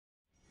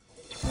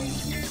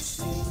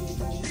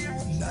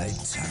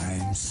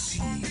Nighttime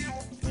scene.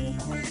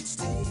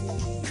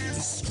 The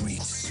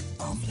streets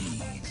are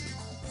mean.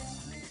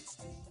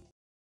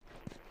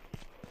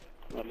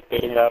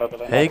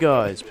 Hey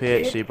guys,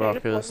 PhD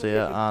Brockers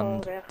here,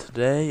 and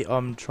today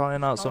I'm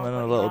trying out something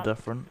a little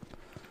different.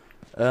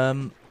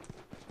 I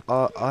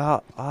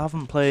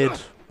haven't played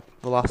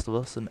The Last of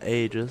Us in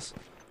ages,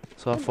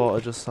 so I thought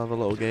I'd just have a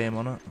little game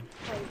on it.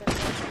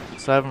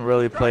 So I haven't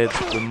really played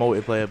the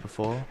multiplayer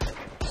before,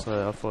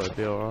 so I thought it'd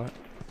be alright.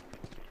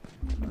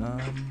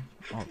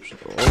 Option.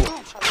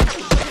 Oh.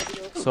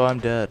 So I'm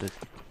dead, it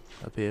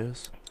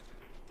appears.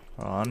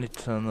 Alright, I need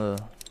to turn the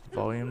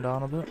volume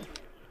down a bit.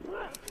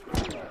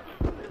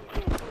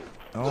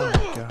 Oh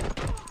my god.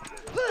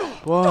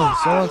 Whoa,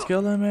 someone's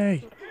killing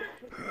me!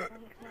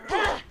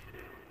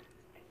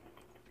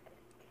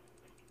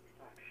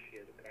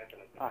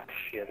 Ah,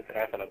 shit,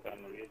 krijg dat dan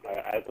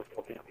uit de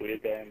fucking goede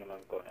game en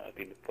dan heb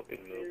je de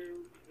fucking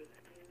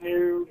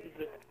noobs.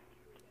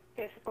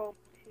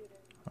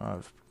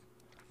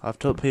 I've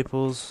took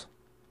people's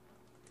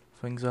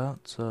things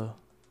out, so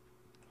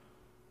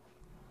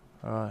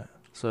alright,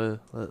 so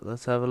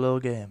let's have a little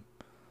game.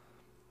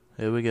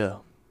 Here we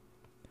go.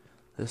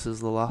 This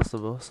is The Last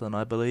of Us, and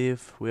I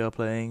believe we are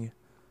playing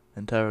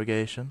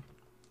Interrogation.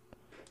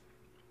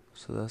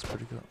 So that's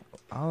pretty cool.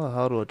 How the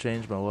hell do I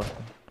change my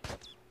weapon?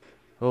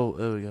 Oh,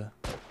 there we go.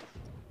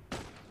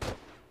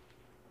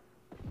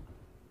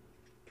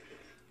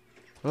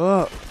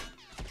 Oh!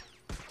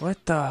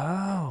 What the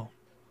hell?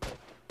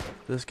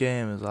 This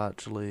game is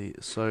actually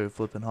so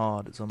flipping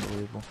hard, it's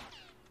unbelievable.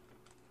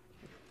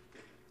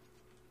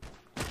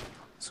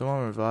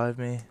 Someone revive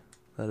me,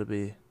 that'd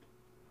be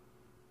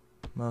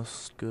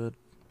most good.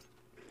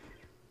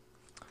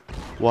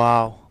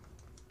 Wow.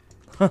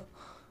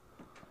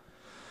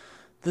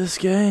 This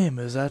game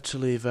is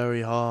actually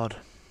very hard.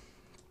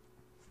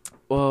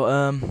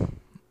 Well,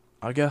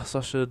 I guess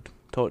I should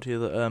talk to you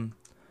that,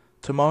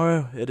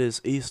 tomorrow it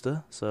is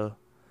Easter, so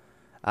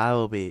I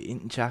will be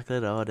eating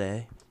chocolate all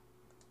day.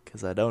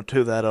 'Cause I don't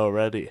do that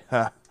already.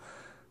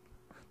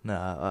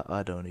 Nah,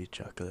 I don't eat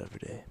chocolate every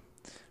day.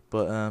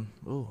 But,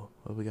 ooh,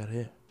 what we got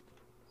here?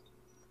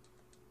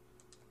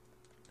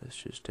 Let's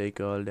just take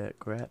all that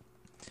crap.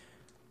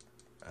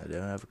 I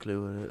don't have a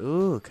clue what it is.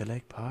 Ooh,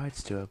 collect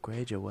parts to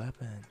upgrade your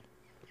weapon.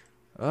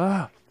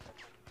 Ah!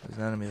 There's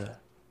an enemy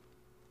there.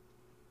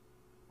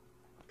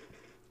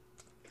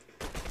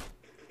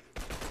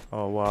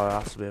 Oh wow, it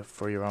has to be a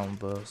 3-round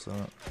burst, isn't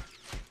it?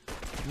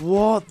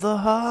 What the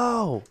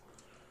hell?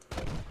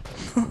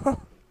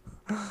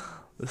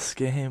 This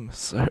game is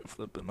so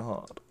flipping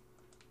hard.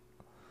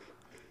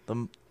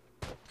 The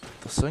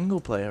single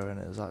player in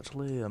it is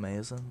actually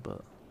amazing,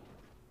 but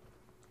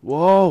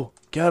whoa!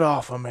 Get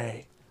off of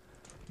me!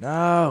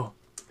 No!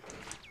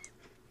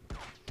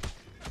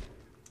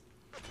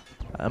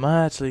 Am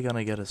I actually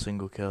gonna get a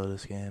single kill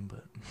this game?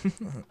 But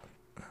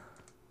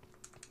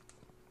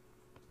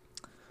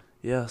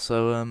yeah.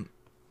 So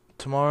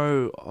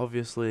tomorrow,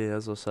 obviously,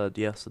 as I said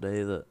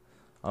yesterday, that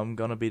I'm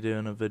gonna be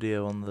doing a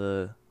video on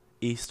the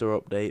Easter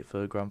update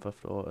for Grand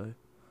Theft Auto,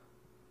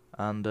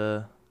 and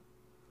it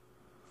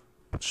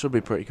should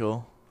be pretty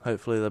cool.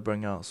 Hopefully they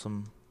bring out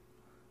some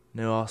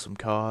new awesome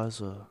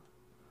cars or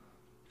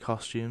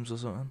costumes or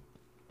something,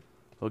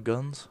 or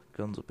guns.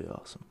 Guns would be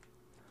awesome.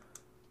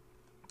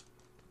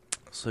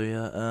 So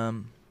yeah,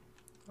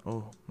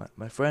 oh,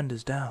 my friend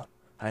is down.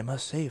 I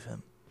must save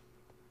him.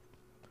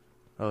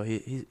 Oh,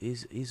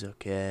 he's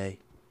okay.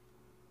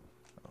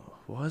 Oh,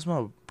 why is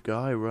my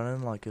guy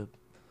running like a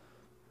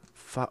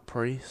fat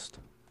priest?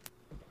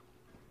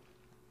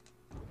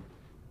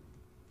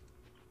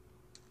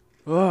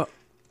 Oh!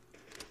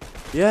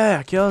 Yeah,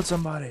 I killed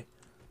somebody.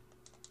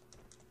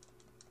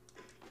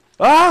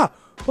 Ah!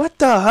 What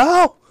the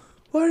hell?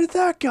 Where did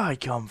that guy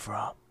come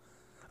from?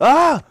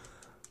 Ah!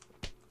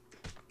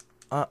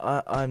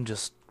 I'm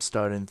just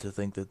starting to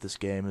think that this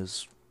game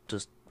is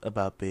just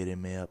about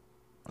beating me up.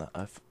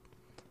 I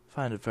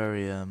find it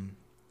very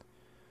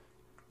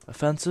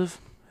offensive,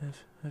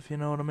 if you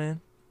know what I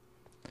mean.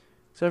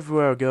 So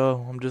everywhere I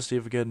go, I'm just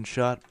either getting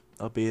shot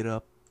or beat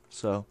up.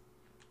 So,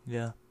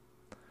 yeah.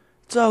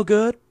 It's all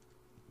good.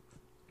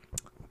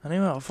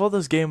 Anyway, I thought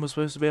this game was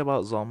supposed to be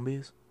about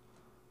zombies.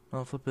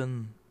 Not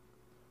flipping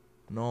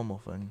normal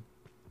thing.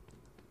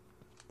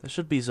 There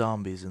should be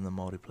zombies in the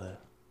multiplayer.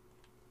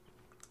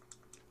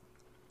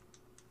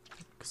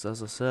 Because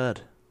as I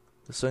said,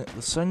 the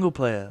single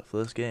player for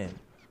this game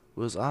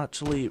was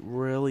actually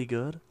really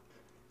good.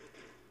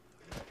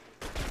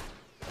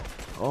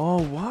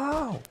 Oh,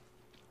 wow.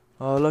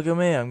 Oh, look at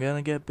me. I'm going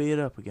to get beat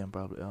up again,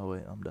 probably. Oh,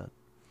 wait. I'm dead.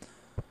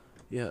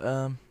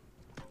 Yeah,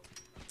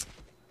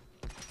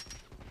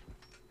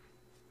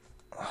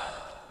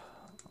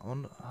 I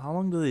wonder, how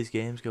long do these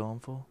games go on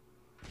for?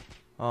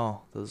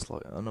 Oh, there's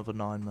like another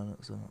 9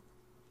 minutes in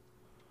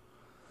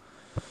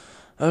it.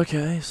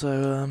 Okay,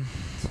 so,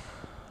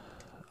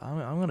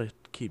 I'm gonna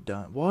keep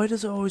dying. Why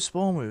does it always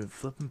spawn me with a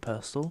flipping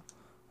pistol?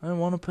 I don't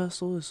want a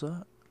pistol, is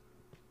that?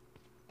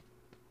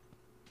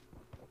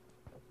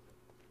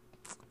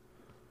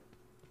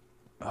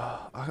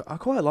 I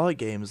quite like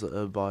games that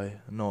are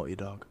by Naughty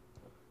Dog,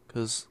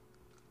 cause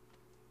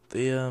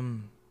the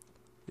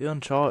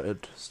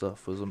Uncharted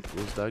stuff was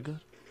that good.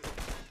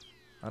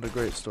 Had a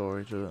great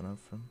story to it and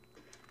everything.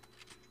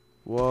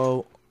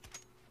 Whoa.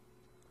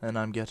 And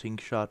I'm getting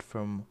shot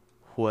from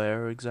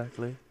where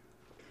exactly?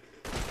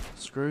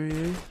 Screw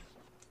you.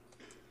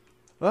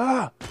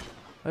 Ah!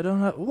 I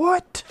don't have.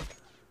 What?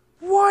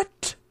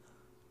 What?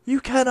 You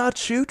cannot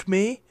shoot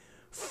me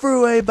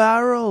through a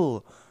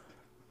barrel.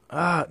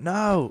 Ah,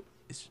 no.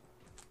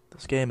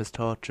 This game is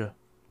torture.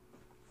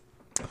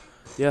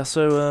 Yeah,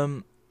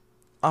 so,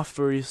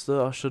 after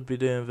Easter, I should be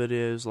doing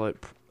videos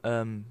like,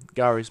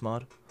 Gary's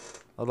Mod.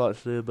 I'd like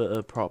to do a bit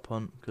of prop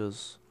hunt,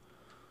 because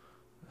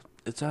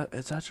it's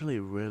actually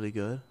really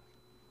good.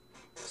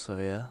 So,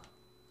 yeah.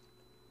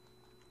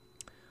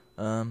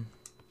 I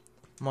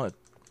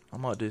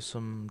might do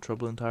some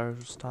Trouble in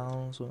Terrorist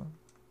Town as well.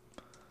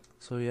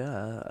 So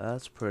yeah,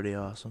 that's pretty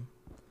awesome.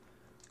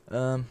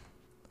 Whoa,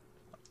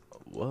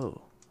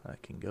 I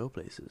can go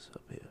places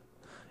up here.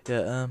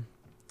 Yeah,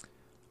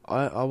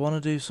 I want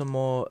to do some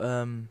more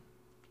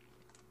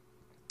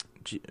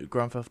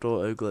Grand Theft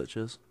Auto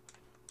glitches,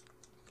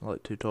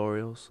 like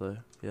tutorials. So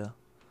yeah,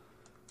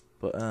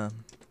 but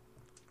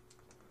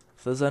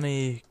if there's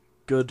any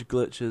good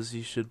glitches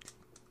you should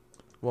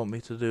want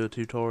me to do a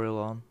tutorial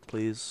on,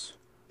 please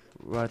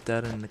write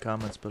that in the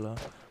comments below.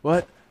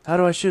 What? How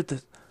do I shoot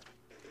this?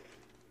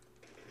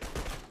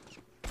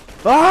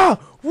 Ah!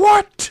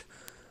 What?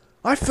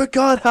 I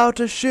forgot how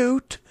to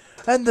shoot,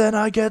 and then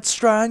I get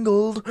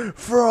strangled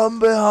from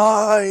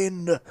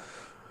behind.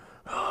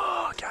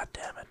 Oh, god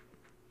damn it.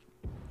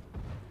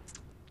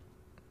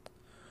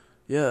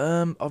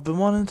 Yeah, I've been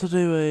wanting to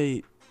do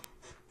a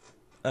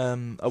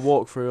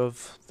walkthrough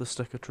of the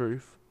Stick of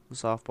Truth, the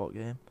South Park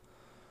game.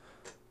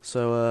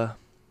 So,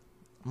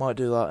 might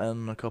do that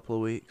in a couple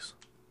of weeks.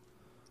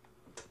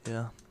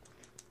 Yeah.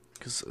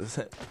 Because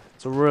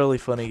it's a really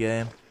funny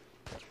game.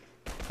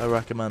 I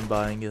recommend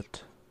buying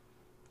it.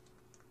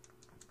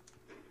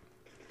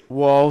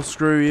 Whoa,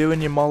 screw you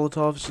and your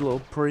Molotovs, you little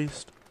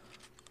priest.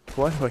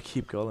 Why do I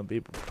keep calling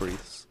people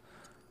priests?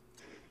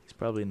 He's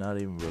probably not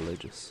even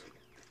religious.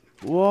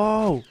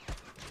 Whoa!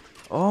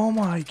 Oh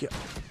my god.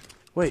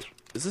 Wait,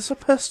 is this a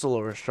pistol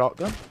or a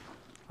shotgun?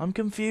 I'm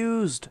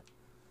confused.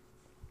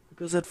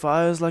 Because it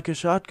fires like a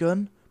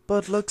shotgun,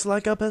 but looks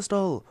like a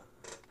pistol.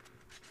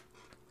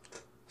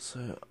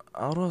 So,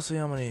 how do I see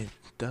how many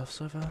deaths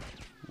I've had?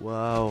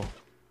 Wow.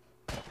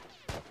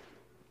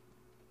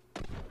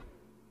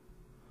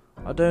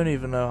 I don't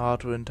even know how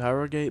to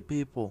interrogate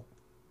people.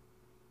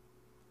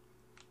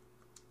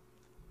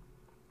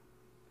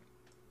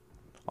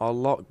 Our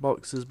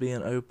lockbox is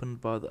being opened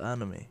by the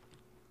enemy.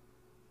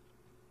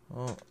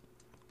 Oh.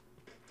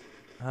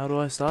 How do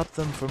I stop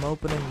them from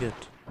opening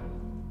it?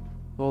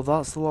 Well,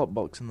 that's the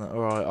lockbox in there.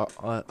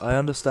 Alright, I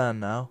understand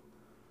now.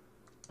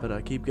 But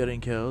I keep getting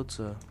killed,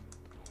 so...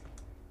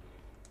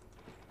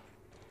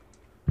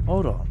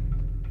 Hold on.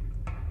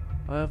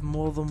 I have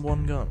more than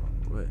one gun.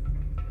 Wait.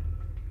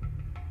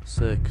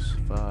 6,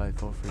 5,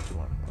 4, 3, 2,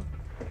 1.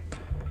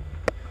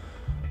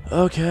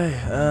 Okay,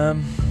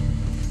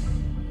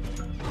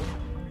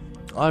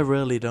 I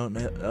really don't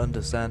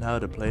understand how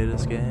to play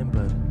this game,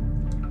 but...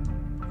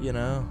 You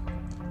know...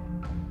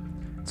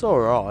 It's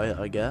alright,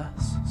 I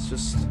guess. It's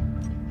just...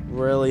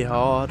 really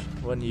hard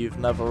when you've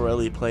never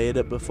really played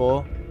it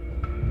before,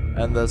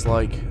 and there's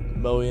like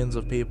millions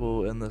of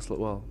people in this.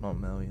 Well, not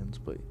millions,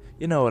 but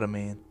you know what I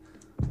mean.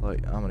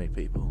 Like, how many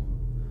people?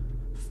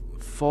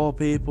 4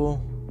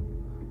 people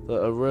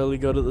that are really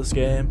good at this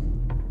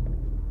game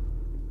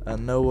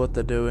and know what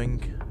they're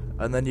doing,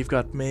 and then you've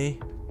got me,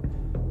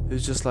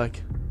 who's just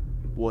like,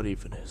 what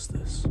even is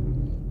this?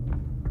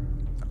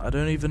 I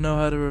don't even know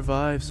how to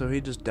revive, so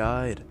he just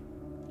died.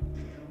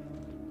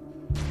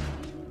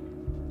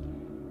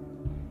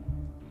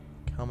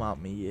 Come at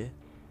me, yeah.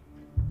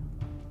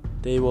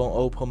 They won't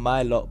open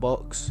my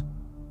lockbox.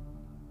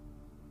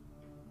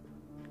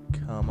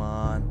 Come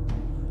on.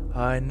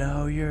 I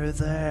know you're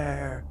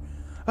there.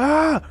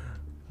 Ah!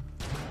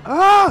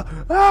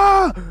 Ah!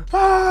 Ah!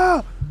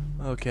 Ah!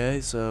 Okay,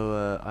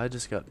 so, I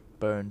just got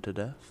burned to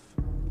death.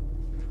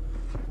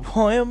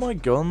 Why are my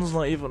guns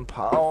not even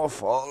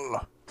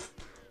powerful?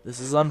 This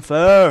is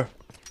unfair,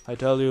 I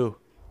tell you.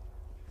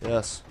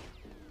 Yes.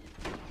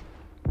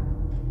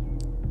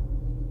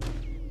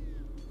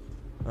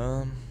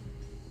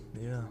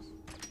 Yeah.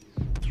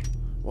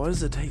 Why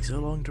does it take so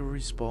long to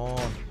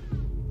respawn?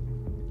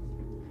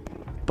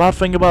 Bad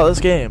thing about this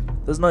game,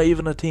 there's not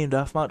even a team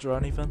deathmatch or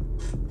anything.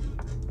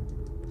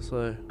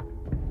 So,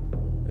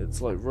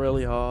 it's like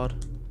really hard.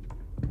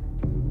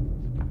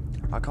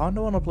 I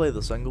kinda wanna play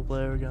the single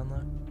player again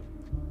though.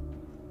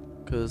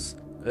 Cause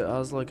it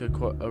has like a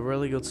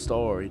really good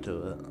story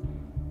to it.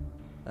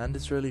 And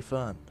it's really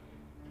fun.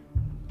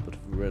 But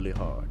really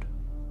hard.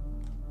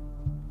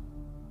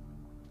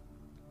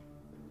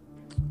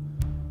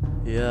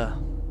 Yeah.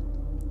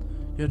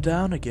 You're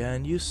down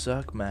again, you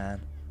suck,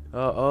 man.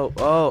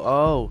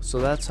 Oh, so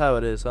that's how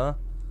it is, huh?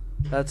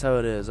 That's how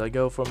it is. I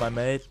go for my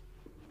mate,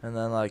 and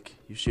then like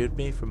you shoot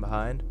me from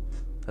behind.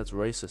 That's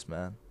racist,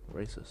 man.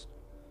 Racist.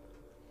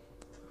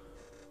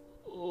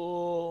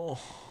 Oh,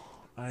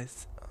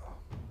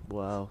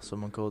 wow,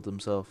 someone called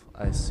themselves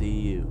I see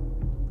you.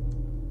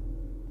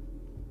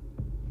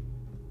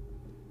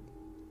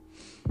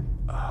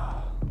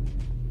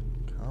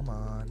 Come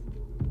on.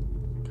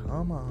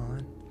 Come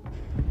on.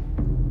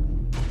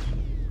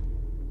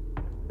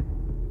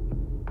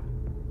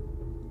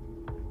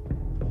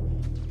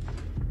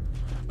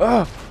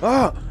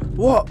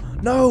 What?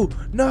 No,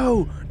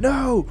 no,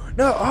 no,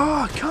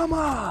 no, come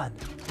on!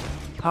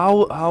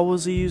 How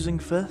was he using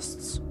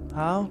fists?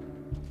 How?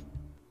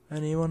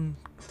 Anyone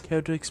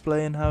care to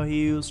explain how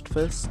he used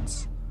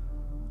fists?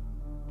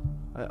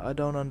 I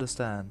don't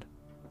understand.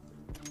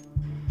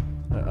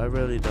 I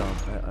really don't.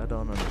 I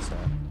don't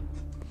understand.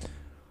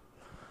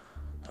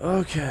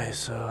 Okay,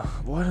 so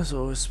why does it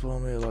always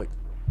spawn me like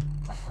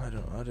I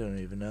don't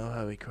even know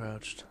how he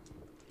crouched.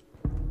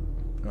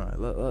 Alright,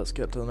 let's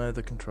get to know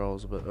the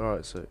controls a bit.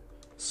 Alright, so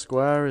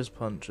square is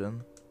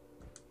punching,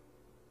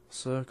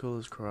 circle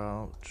is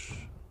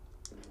crouch,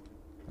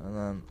 and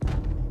then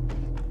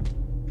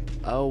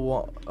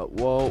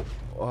whoa,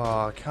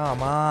 oh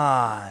come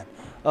on.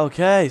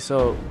 Okay,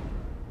 so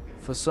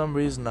for some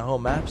reason the whole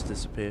map's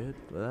disappeared,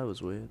 but that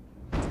was weird.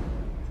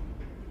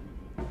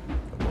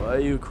 Why are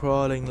you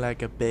crawling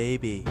like a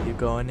baby? You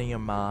going to your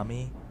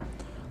mommy?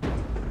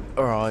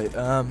 Alright,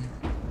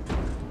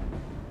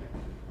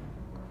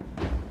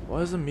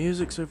 why is the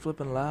music so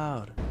flippin'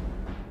 loud?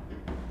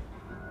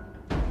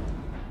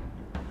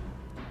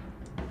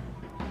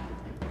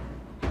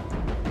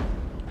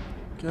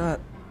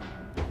 God.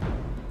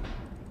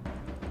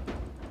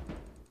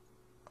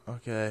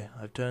 Okay,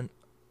 I've turned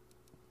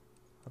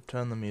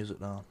the music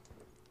down.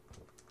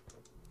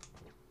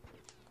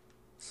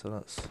 So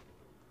let's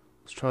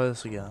try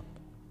this again.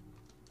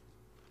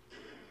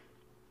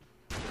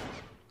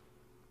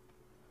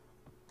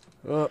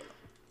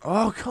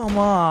 Oh come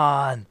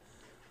on!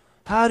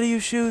 How do you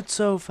shoot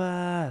so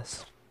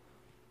fast?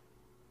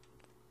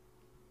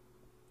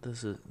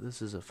 This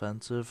is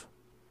offensive.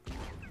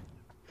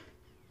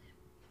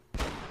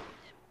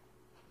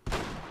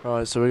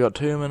 Right, so we got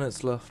 2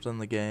 minutes left in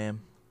the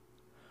game,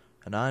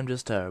 and I'm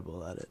just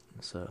terrible at it.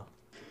 So,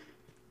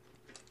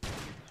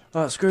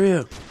 oh screw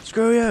you!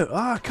 Screw you!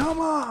 Ah, come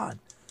on!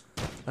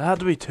 There had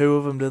to be 2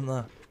 of them, didn't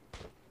there?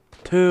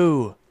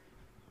 2.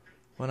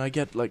 When I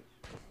get like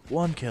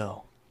 1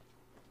 kill,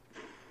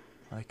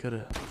 I could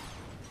have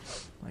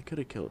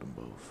killed them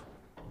both.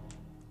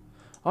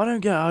 I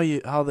don't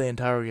get how they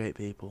interrogate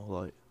people.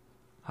 Like,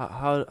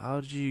 how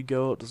did you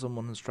go up to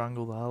someone and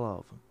strangle the hell out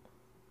of them?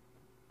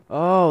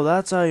 Oh,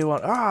 that's how you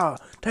want.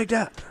 Take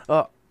that.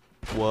 Oh,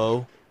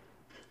 whoa.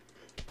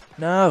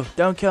 No,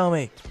 don't kill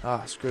me.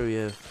 Screw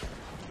you.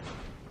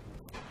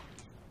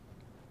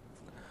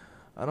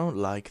 I don't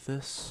like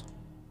this.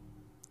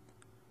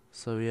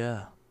 So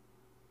yeah.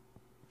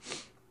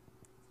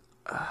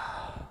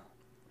 I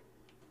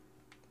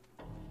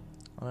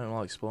don't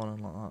like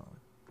spawning like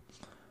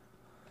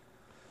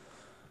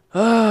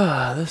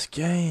that. This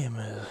game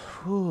is...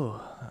 Whew.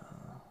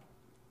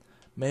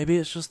 Maybe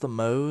it's just the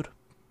mode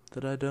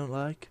that I don't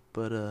like,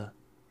 but I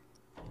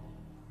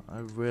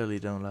really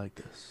don't like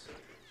this.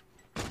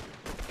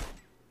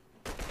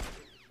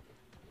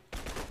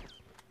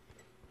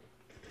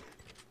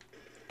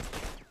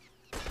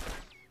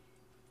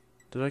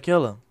 Did I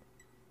kill him?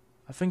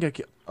 I think I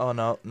oh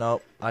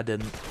no, I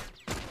didn't.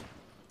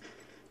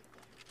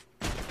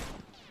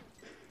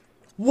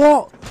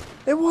 What?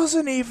 It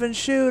wasn't even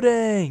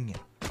shooting!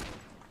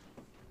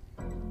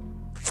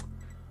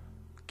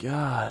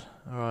 God.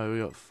 Alright, we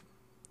got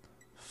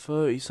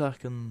 30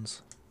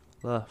 seconds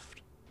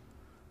left.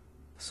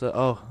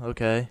 So,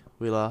 okay,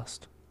 we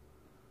lost.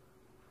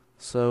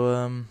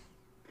 So,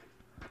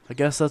 I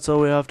guess that's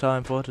all we have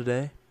time for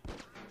today.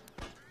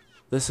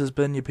 This has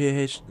been your boy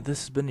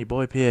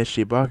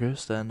PhD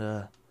Broadcast, and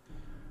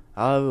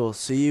I will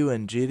see you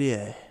in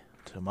GTA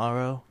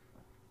tomorrow,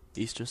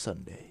 Easter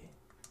Sunday.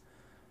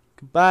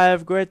 Goodbye,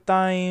 have a great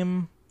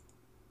time.